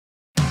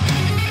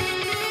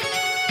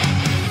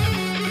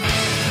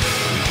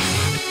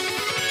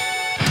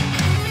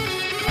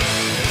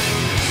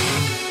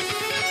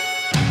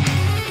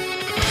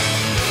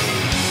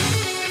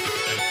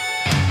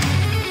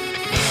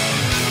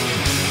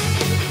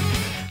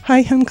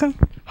Hi, Henkka.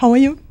 How are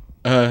you?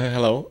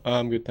 Hello,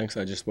 I'm good, thanks.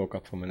 I just woke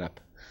up from a nap.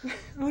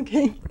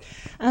 Okay.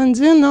 And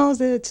do you know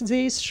that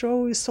today's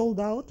show is sold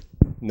out?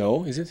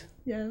 No, is it?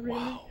 Yeah, really.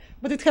 Wow.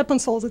 But it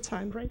happens all the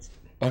time, right?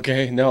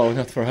 Okay, no,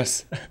 not for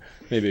us.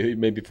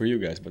 maybe for you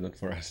guys, but not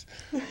for us.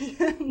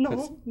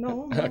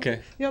 No. Okay.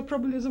 You're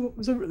probably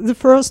the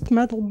first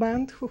metal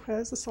band who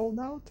has a sold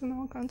out in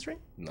our country.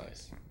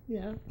 Nice.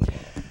 Yeah.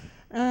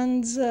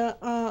 And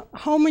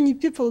how many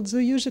people do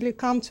usually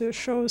come to your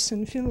shows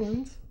in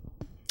Finland?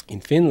 In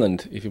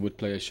Finland, if you would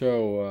play a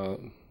show,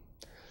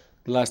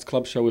 the last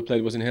club show we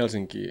played was in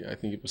Helsinki. I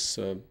think it was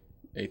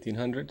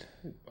 1800.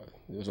 It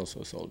was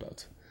also sold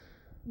out.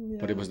 Yeah.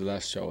 But it was the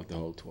last show of the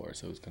whole tour,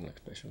 so it was kind of like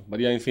special. But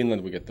yeah, in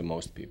Finland we get the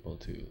most people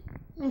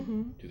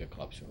to the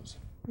club shows.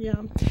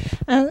 Yeah.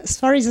 And as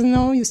far as I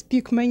know, you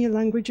speak many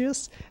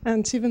languages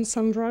and even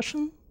some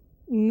Russian.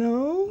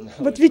 No,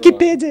 but it's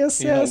Wikipedia wrong.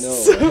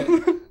 says. Yeah,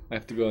 no. I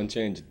have to go and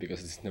change it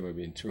because it's never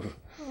been true.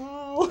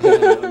 Oh.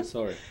 I'm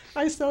sorry.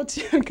 I thought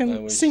you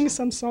can sing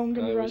some song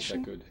in I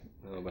Russian. wish I could.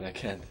 No, but I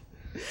can't.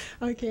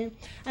 Okay.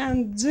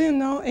 And do you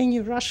know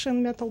any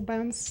Russian metal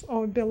bands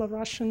or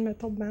Belarusian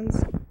metal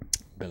bands?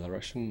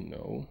 Belarusian?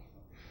 No.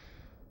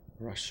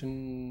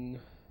 Russian?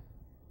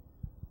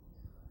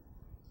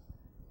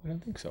 I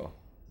don't think so.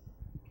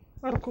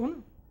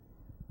 Arcona?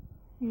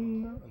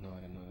 No. No,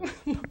 I don't know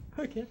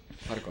that. Okay.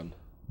 Arkon.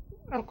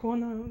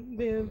 Arcona,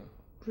 they're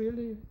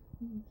really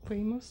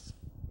famous,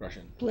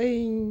 Russian.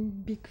 playing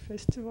big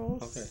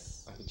festivals. Okay,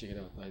 I have to check it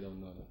out. I don't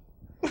know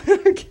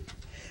that.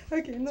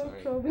 Okay, no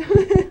Sorry. problem.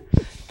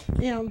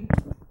 Yeah,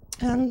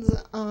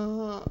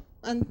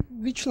 and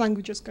which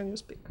languages can you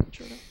speak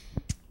actually?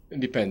 It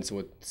depends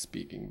what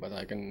speaking, but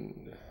I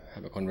can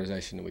have a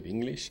conversation with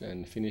English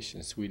and Finnish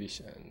and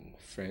Swedish and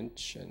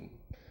French, and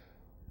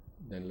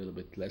then a little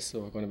bit less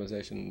of a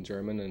conversation in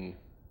German and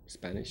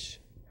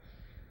Spanish,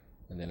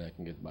 and then I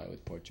can get by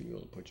with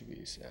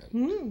Portuguese.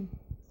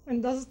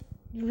 And does it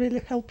really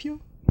help you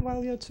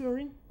while you're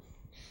touring?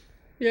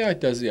 Yeah, it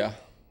does. Yeah.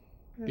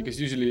 Because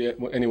usually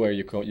anywhere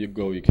you go, you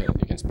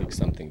can speak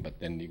something, but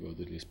then you go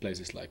to these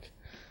places like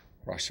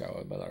Russia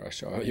or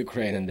Belarus or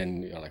Ukraine, and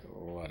then you're like,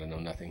 oh, I don't know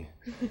nothing.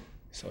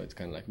 So it's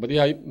kind of like, but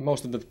yeah,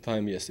 most of the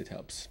time, yes, it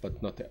helps,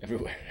 but not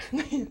everywhere.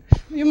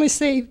 You may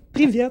say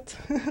 "Привет."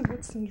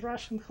 That's in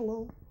Russian.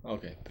 Hello.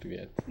 Okay,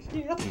 привет.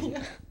 Привет.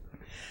 Yeah.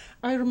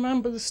 I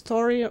remember the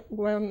story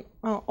when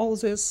all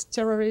these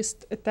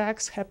terrorist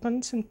attacks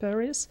happened in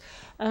Paris,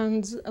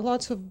 and a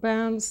lot of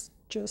bands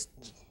just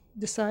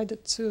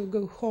decided to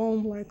go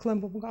home, like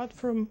Lamb of God,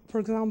 for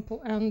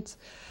example, and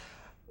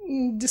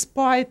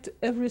despite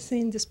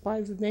everything,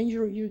 despite the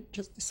danger, you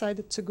just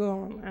decided to go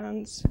on.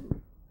 And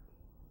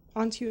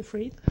aren't you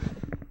afraid?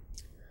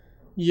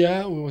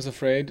 Yeah, we was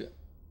afraid,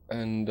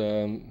 and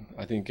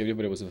I think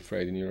everybody was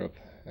afraid in Europe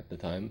at the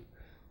time,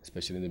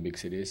 especially in the big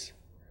cities.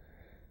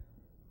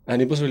 And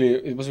it was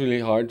really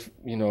hard,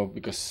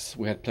 because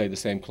we had played the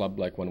same club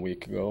like 1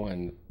 week ago,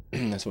 and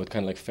so it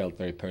kind of like felt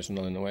very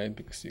personal in a way,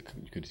 because you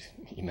could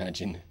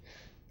imagine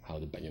how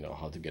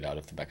to get out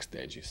of the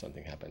backstage if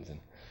something happens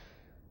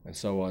and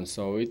so on.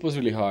 So it was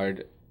really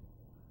hard,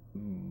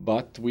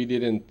 but we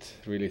didn't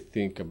really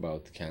think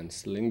about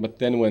canceling. But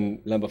then when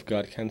Lamb of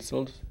God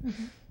cancelled,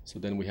 so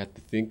then we had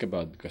to think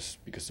about,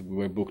 because we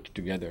were booked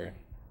together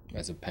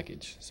as a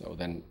package. So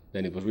then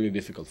it was really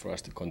difficult for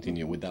us to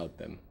continue without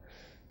them.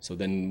 So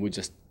then we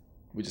just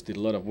did a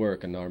lot of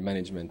work, and our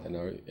management and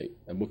our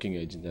booking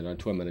agent and our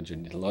tour manager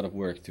did a lot of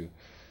work to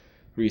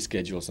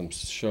reschedule some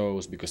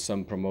shows, because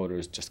some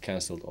promoters just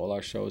canceled all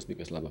our shows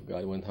because Lamb of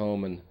God went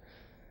home. And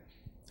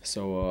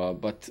so,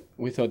 but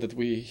we thought that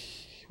we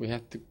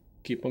had to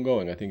keep on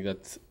going. I think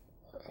that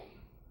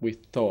we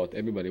thought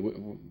everybody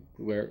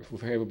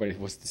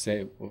was the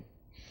same,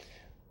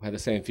 had the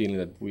same feeling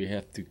that we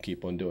have to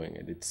keep on doing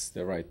it. It's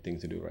the right thing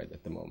to do right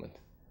at the moment.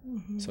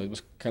 So it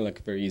was kind of like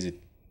a very easy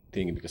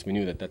thing, because we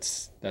knew that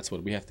that's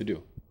what we have to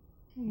do.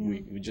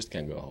 We just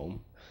can't go home.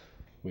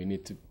 We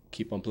need to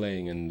keep on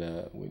playing, and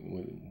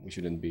we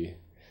shouldn't be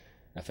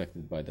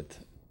affected by that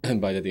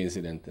by that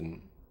incident.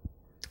 And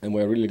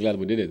we're really glad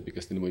we did it,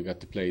 because then we got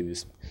to play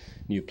these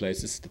new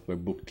places that were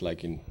booked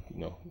like in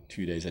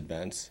 2 days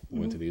advance. We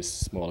went to these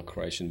small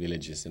Croatian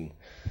villages and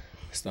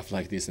stuff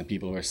like this, and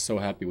people were so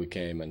happy we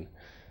came. And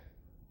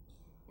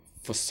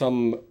for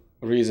some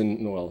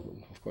reason, well,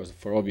 of course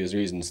for obvious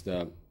reasons,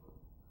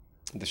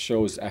 the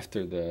shows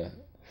after the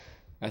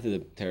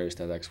terrorist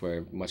attacks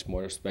were much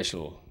more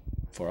special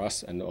for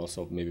us, and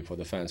also maybe for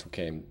the fans who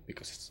came,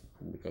 because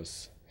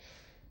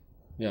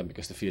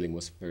the feeling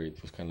was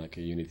it was kind of like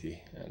a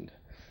unity, and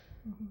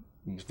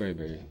it was very,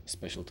 very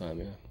special time.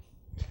 Yeah.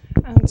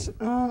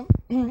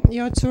 And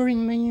you're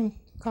touring many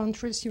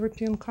countries,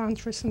 European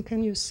countries, and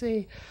can you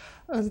say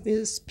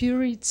the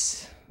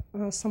spirits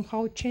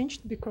somehow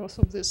changed because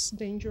of this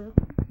danger?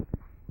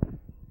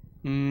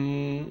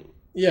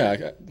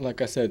 Yeah, like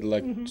I said,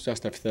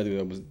 just after that,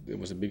 there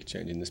was a big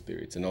change in the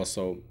spirits, and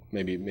also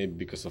maybe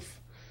because of,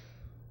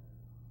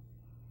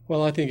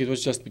 Well, I think it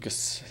was just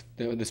because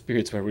the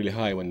spirits were really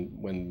high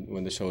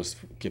when the shows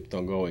kept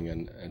on going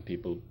and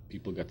people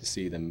got to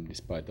see them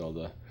despite all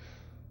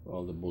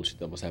the bullshit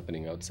that was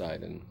happening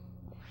outside and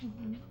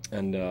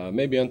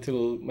maybe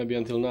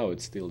until now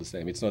it's still the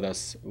same. It's not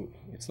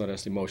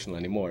as emotional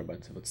anymore,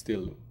 but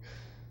still,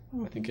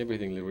 I think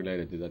everything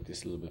related to that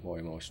is a little bit more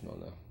emotional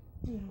now.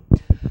 Yeah.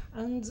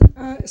 And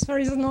as far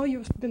as I know,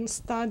 you've been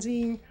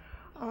studying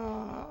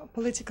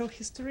political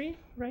history,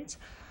 right?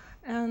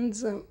 And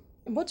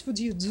what would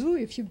you do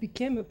if you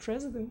became a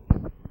president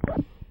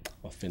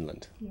Of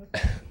Finland. Yeah.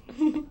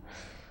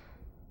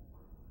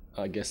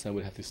 I guess I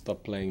would have to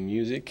stop playing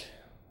music.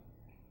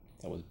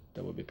 That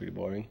would be pretty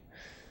boring.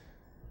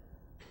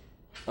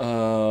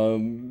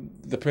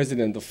 The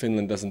president of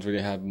Finland doesn't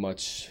really have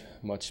much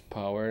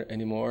power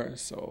anymore,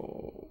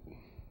 so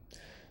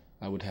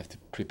I would have to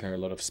prepare a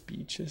lot of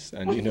speeches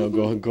and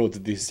go to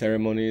these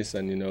ceremonies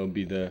and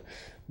be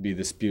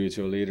the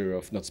spiritual leader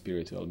of, not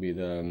spiritual, be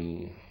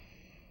the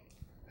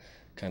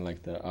kind of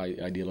like the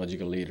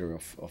ideological leader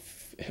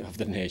of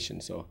the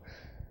nation. So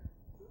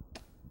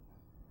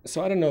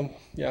I don't know.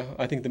 Yeah,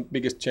 I think the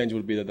biggest change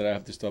would be that I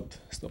have to stop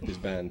this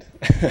band.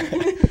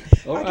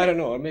 Or okay. I don't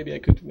know. Or maybe I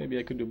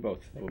could do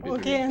both. That would be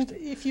okay, and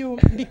if you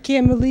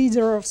became a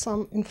leader of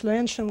some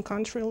influential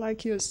country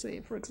like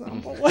USA, for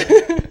example.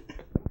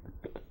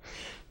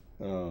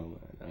 Oh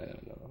man, I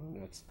don't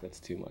know. That's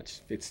too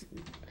much.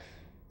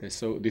 There's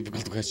so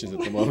difficult questions at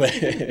the moment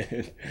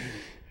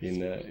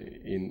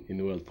in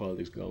world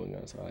politics going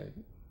on. So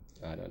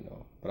I don't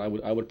know. But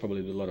I would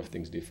probably do a lot of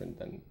things different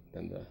than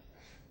the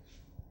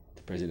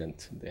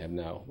president they have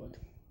now.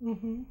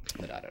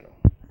 But I don't know.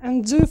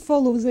 And do you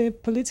follow the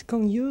political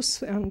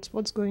news and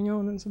what's going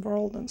on in the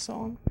world and so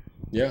on?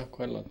 Yeah,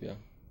 quite a lot. Yeah.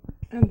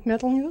 And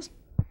metal news?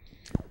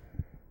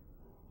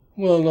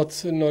 Well, not.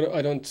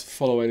 I don't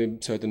follow any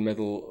certain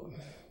metal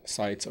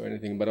sites or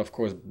anything. But of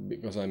course,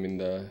 because I'm in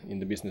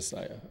the business,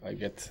 I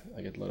get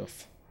a lot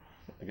of.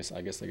 I guess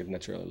I get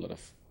naturally a lot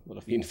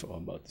of info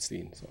about the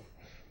scene. So.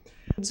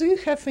 Do you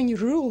have any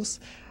rules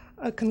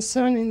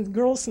concerning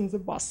girls in the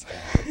bus?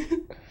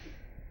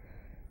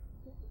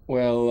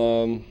 Well,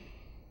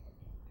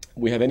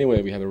 we have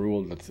a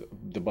rule that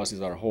the bus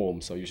is our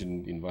home, so you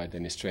shouldn't invite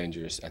any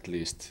strangers, at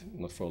least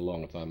not for a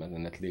long time,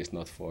 and at least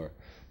not for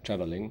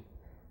traveling.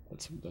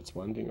 That's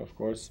one thing, of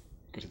course,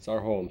 because it's our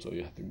home, so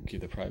you have to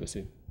keep the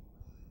privacy.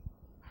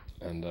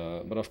 And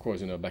but of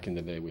course, back in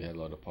the day we had a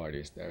lot of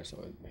parties there, so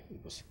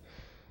it was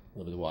a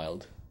little bit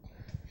wild.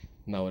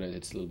 Nowadays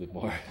it's a little bit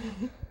more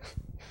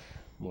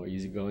more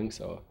easygoing.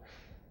 So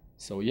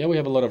yeah, we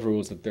have a lot of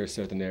rules that there's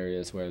certain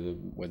areas where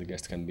the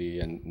guests can be,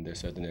 and there's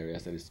certain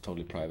areas that is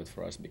totally private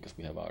for us because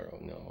we have our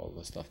own, all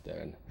the stuff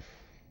there and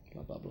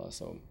blah blah blah.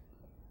 So.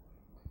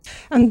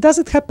 And does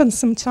it happen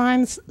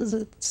sometimes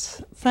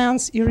that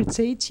fans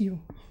irritate you?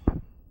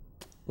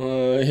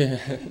 Yeah.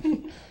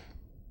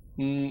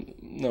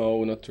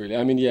 No, not really.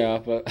 I mean, yeah,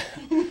 but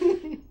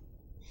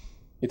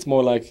it's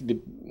more like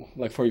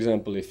for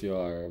example, if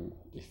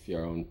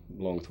you're on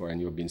long tour and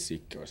you've been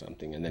sick or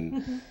something, and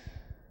then.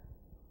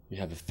 You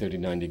have a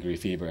 39-degree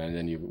fever, and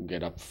then you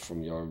get up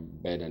from your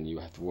bed and you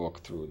have to walk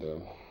through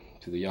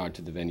to the yard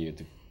to the venue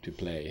to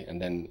play,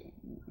 and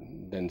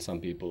then some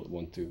people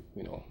want to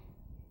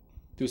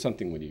do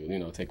something with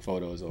you, take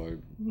photos or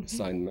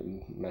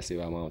sign massive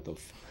amount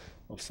of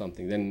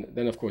something.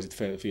 Then of course it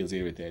feels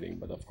irritating,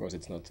 but of course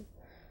it's not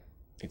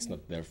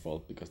their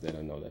fault because they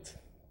don't know that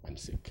I'm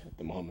sick at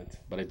the moment.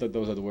 But I thought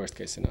those are the worst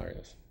case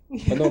scenarios.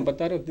 But no, but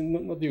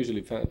not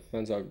usually.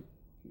 Fans are.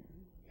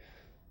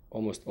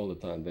 Almost all the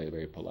time, they're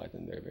very polite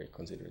and they're very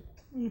considerate.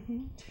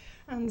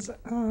 And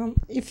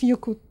if you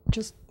could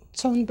just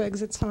turn back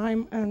the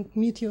time and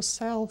meet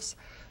yourself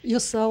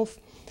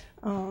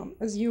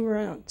as you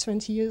were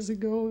 20 years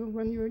ago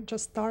when you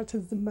just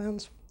started the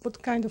band, what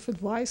kind of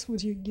advice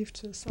would you give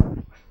to yourself?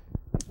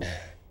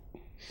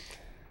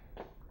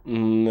 I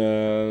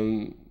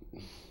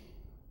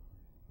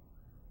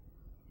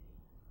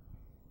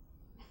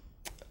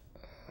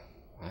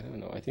don't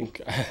know. I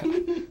think I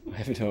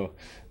have no.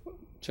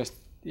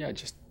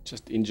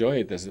 Just enjoy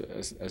it as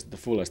the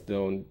fullest.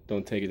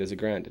 Don't take it as a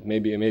granted.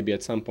 Maybe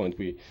at some point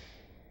we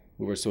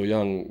were so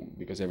young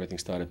because everything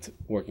started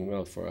working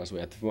well for us.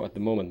 At the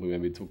moment we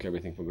maybe took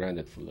everything for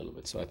granted for a little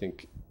bit. So I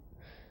think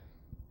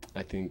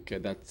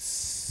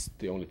that's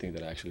the only thing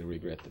that I actually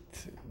regret,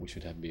 that we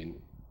should have been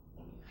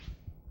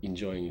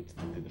enjoying it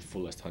to the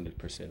fullest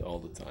 100% all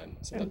the time.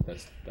 So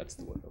that's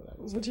the one that I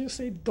would say. Would you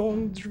say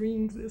don't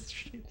drink this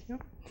shit? Yeah.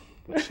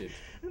 What shit?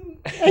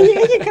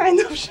 any kind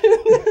of shit.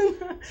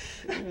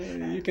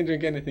 You can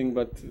drink anything,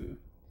 but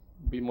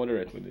be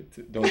moderate with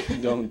it.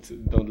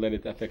 Don't let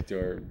it affect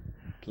your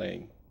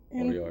playing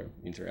or your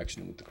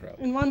interaction with the crowd.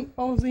 In one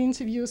of the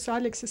interviews,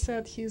 Alex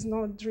said he's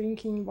not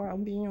drinking while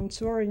being on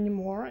tour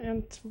anymore.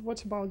 And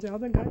what about the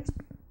other guys?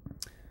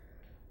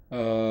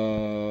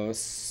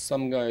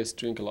 Some guys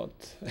drink a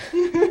lot.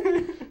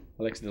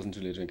 Alex doesn't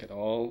really drink at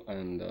all,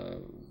 and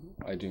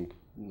I drink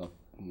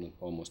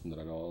almost not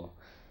at all.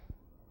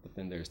 But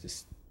then there's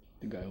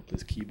the guy who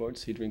plays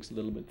keyboards. He drinks a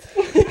little bit.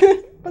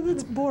 But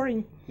it's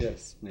boring.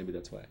 Yes, maybe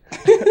that's why.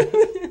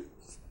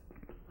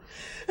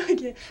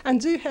 Okay.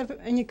 And do you have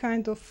any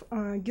kind of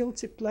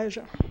guilty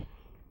pleasure?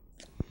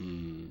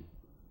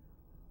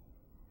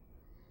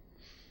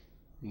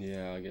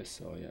 Yeah, I guess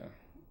so, yeah.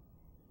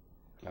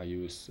 I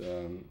use,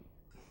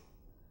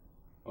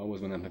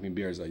 always when I'm having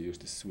beers, I use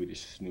the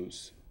Swedish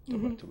snus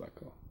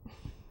tobacco.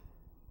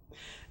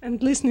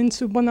 And listening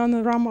to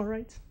Bananarama,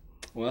 right?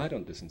 Well, I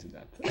don't listen to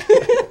that.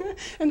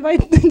 And why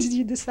did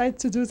you decide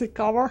to do the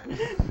cover?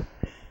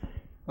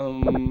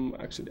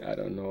 Actually, I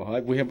don't know.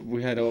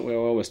 We're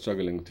always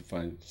struggling to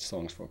find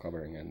songs for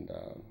covering, and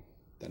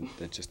then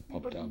they just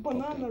popped up.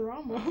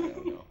 Bananarama. I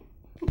don't know.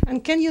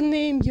 And can you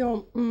name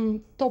your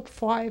top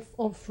 5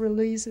 of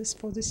releases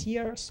for this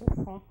year so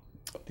far?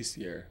 This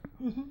year,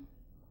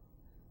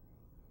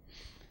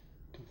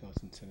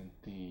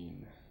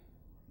 2017.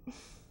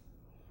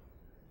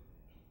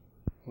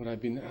 What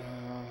I've been,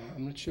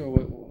 I'm not sure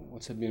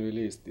what's have been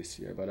released this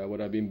year, but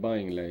what I've been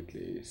buying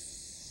lately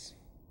is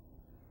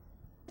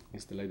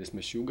the latest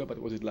Meshuggah, but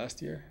was it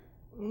last year?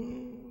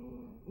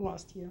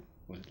 Last year.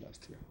 Was it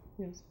last year?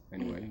 Yes.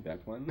 Anyway,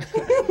 that one.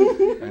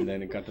 And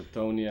then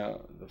Catatonia,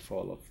 The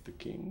Fall of the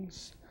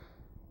Kings.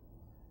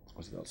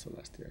 Was it also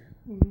last year?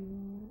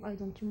 I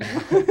don't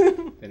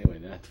remember. Anyway,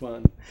 that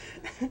one.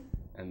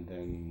 And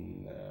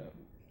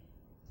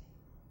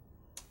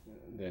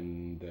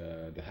then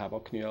the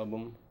Havoc new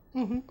album,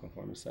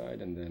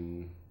 Conformicide, and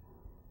then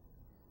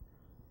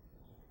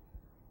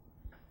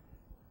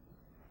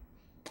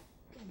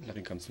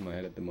nothing comes to my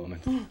head at the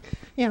moment.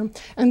 Yeah,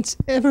 and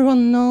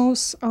everyone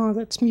knows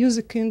that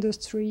music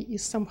industry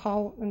is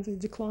somehow in the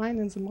decline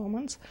in the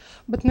moment,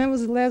 but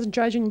nevertheless,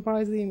 judging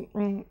by the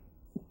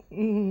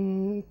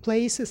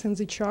places in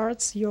the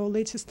charts, your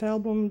latest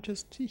album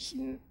just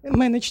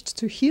managed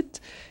to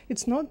hit.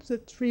 It's not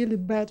that really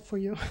bad for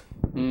you.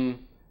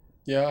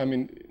 Yeah, I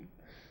mean,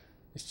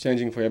 it's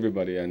changing for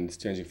everybody, and it's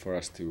changing for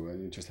us too.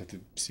 You just have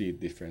to see it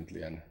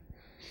differently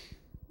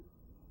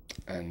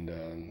and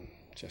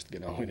just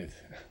get on with it.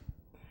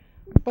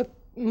 But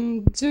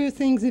do you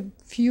think the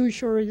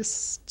future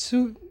is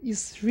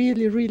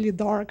really, really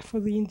dark for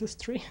the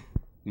industry?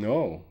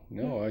 No,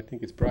 I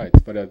think it's bright,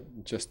 but it's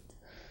just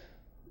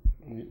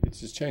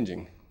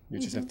changing. You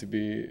just have to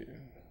be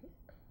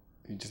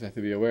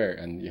aware,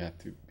 and you have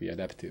to be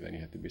adaptive, and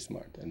you have to be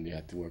smart, and you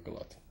have to work a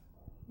lot.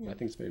 I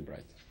think it's very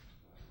bright.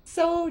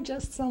 So,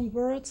 just some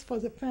words for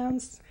the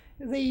fans.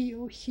 They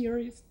will hear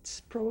it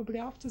probably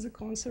after the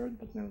concert,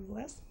 but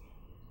nevertheless.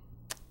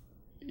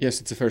 Yes,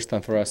 it's the first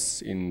time for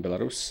us in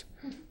Belarus,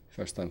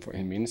 first time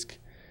in Minsk,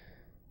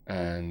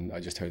 and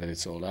I just heard that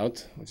it's sold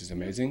out, which is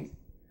amazing.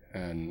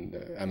 And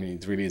I mean,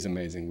 it really is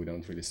amazing. We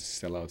don't really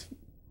sell out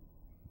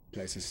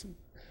places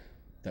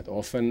that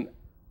often,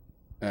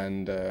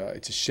 and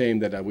it's a shame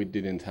that we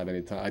didn't have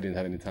any time. I didn't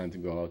have any time to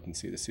go out and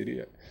see the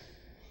city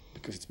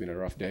because it's been a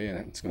rough day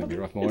and it's going to be a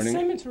rough morning. It's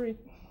cemetery.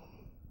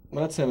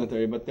 Well, not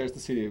cemetery, but there's the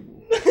city.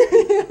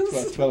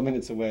 Yes. 12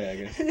 minutes away, I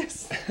guess.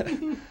 Yes.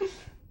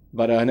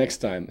 But next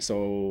time,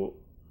 so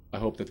I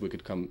hope that we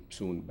could come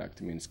soon back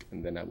to Minsk,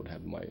 and then I would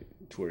have my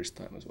tourist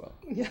time as well.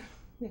 Yeah.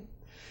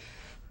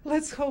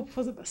 Let's hope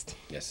for the best.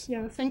 Yes.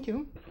 Yeah, thank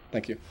you.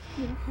 Thank you.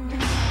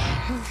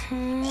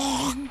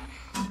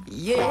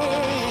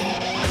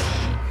 Yeah.